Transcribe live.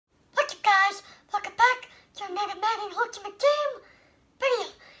another Madden Ultimate Team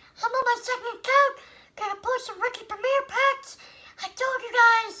video. I'm on my second account, gonna pull some rookie premiere packs. I told you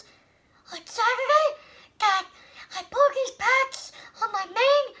guys on Saturday that I pulled these packs on my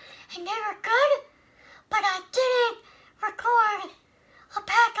main and they were good, but I didn't record a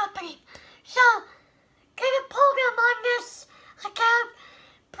pack opening. So, gonna pull them on this account.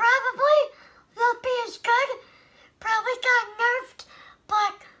 Probably won't be as good, probably got nerfed,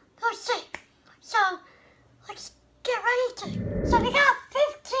 but we'll see. So, let's get ready to. So we got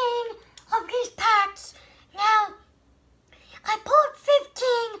 15 of these packs. Now, I pulled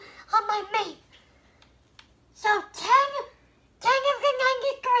 15 on my main. So 10 of the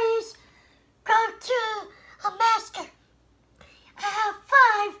 93s go to a master. I have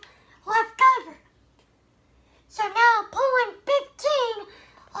 5 left over. So now pulling 15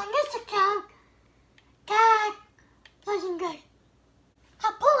 on this account, that wasn't good.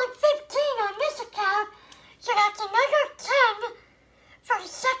 I'm pulling 15 on this account, so that's another 10 for the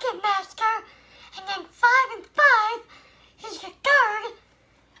second master, and then 5 and 5 is the third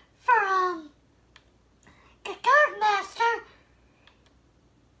for the third master,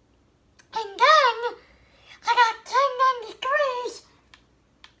 and then I got 10 93s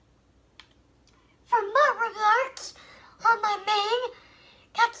for Marvel Arts on my main.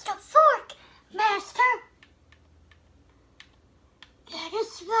 That's the fourth master. Yeah,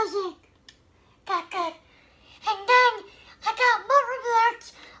 this wasn't that good. And then I got Marvel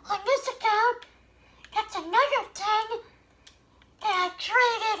Arts on this account. That's another 10 that I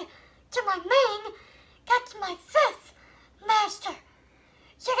traded to my main. That's my 5th master.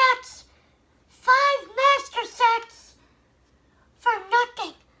 So that's 5 master sets for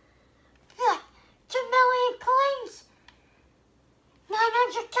nothing. Look, 2 million coins.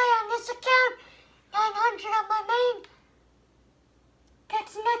 900k on this account. 900 on my main.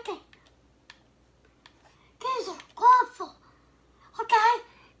 That's nothing. These are awful. Okay,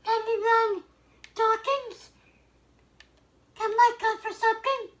 91 tokens. That might go for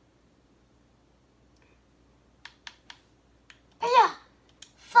something. But yeah,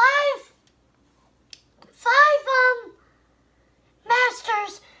 5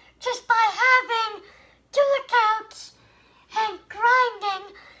 masters just by having 2 accounts and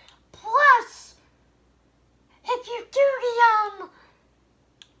grinding. Plus, if you do the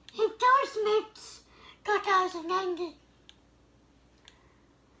endorsements, 2090,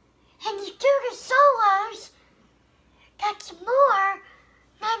 and you do the solos, that's more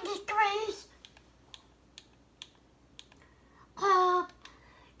 93s.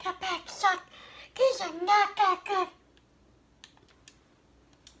 That pack sucked. These are not that good.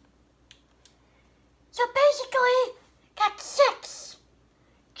 So basically, that's 6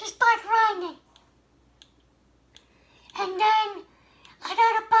 just by grinding. And then I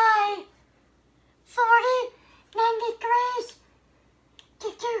gotta buy 40 93s to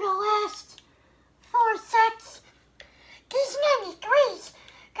do the last 4 sets. These 93s,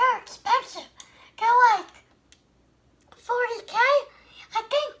 they're expensive. They're like 40k, I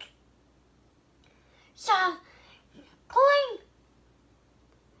think. So, coin,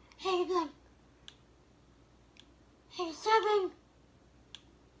 81, 87,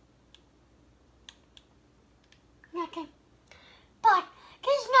 nothing. But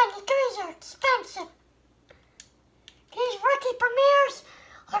these 93s are expensive. These rookie premieres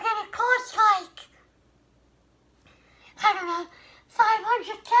are gonna cost like, I don't know,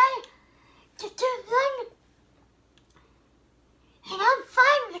 500k to do them. And I'm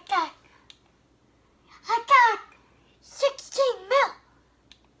fine with that. I got 16 mil.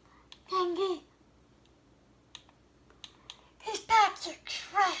 And these packs are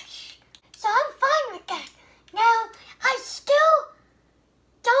trash. So I'm fine with that. Now, I still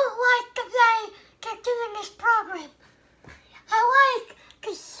don't like the way they're doing this program. I like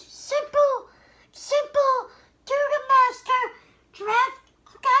the simple, do the master draft,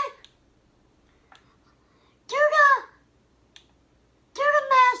 okay? Do the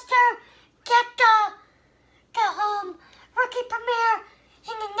master, get the rookie premiere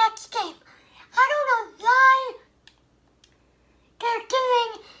in the next game. I don't know why they're doing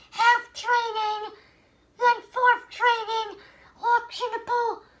half training, then 4th training,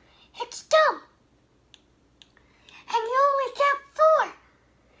 optionable. It's dumb. And you only get 4.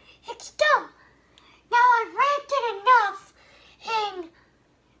 It's dumb. Now I ranted enough in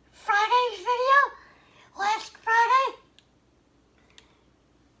Friday's video, last Friday.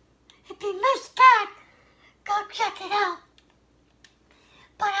 If you missed that, go check it out.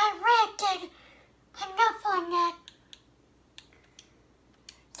 But I ranted enough on that.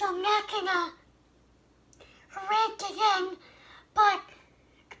 So I'm not gonna rant again, but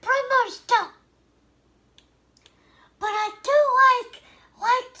the promo's dope.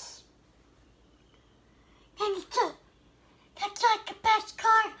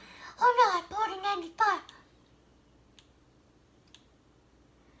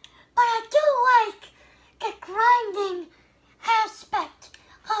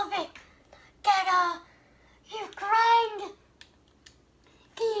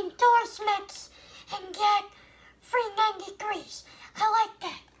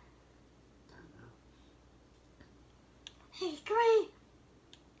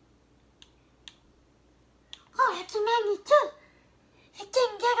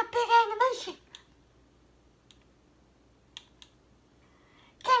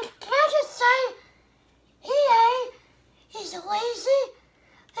 is lazy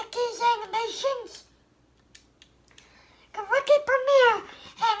like these animations. The Rookie Premiere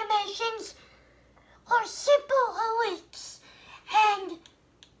animations are simple elites, and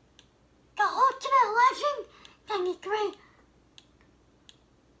the Ultimate Legend 93.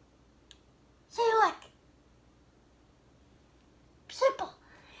 See, look. Simple.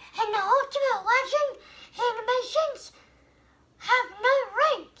 And the Ultimate Legend animations have no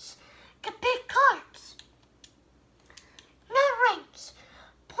ranks to pick cards. No ranks.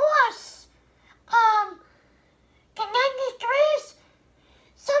 Plus, the 93s,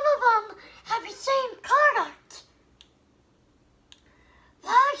 some of them have the same card art.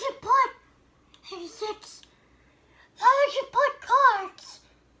 Those you put 86. Those you put cards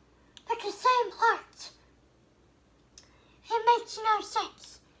with the same art. It makes no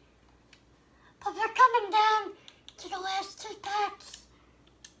sense. But we're coming down to the last two packs.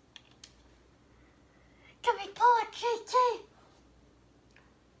 Can we pull a GT?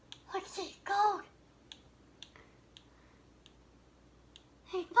 Let's see, gold.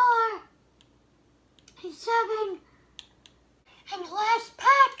 A 4, a 7, and the last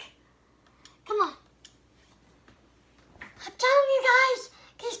pack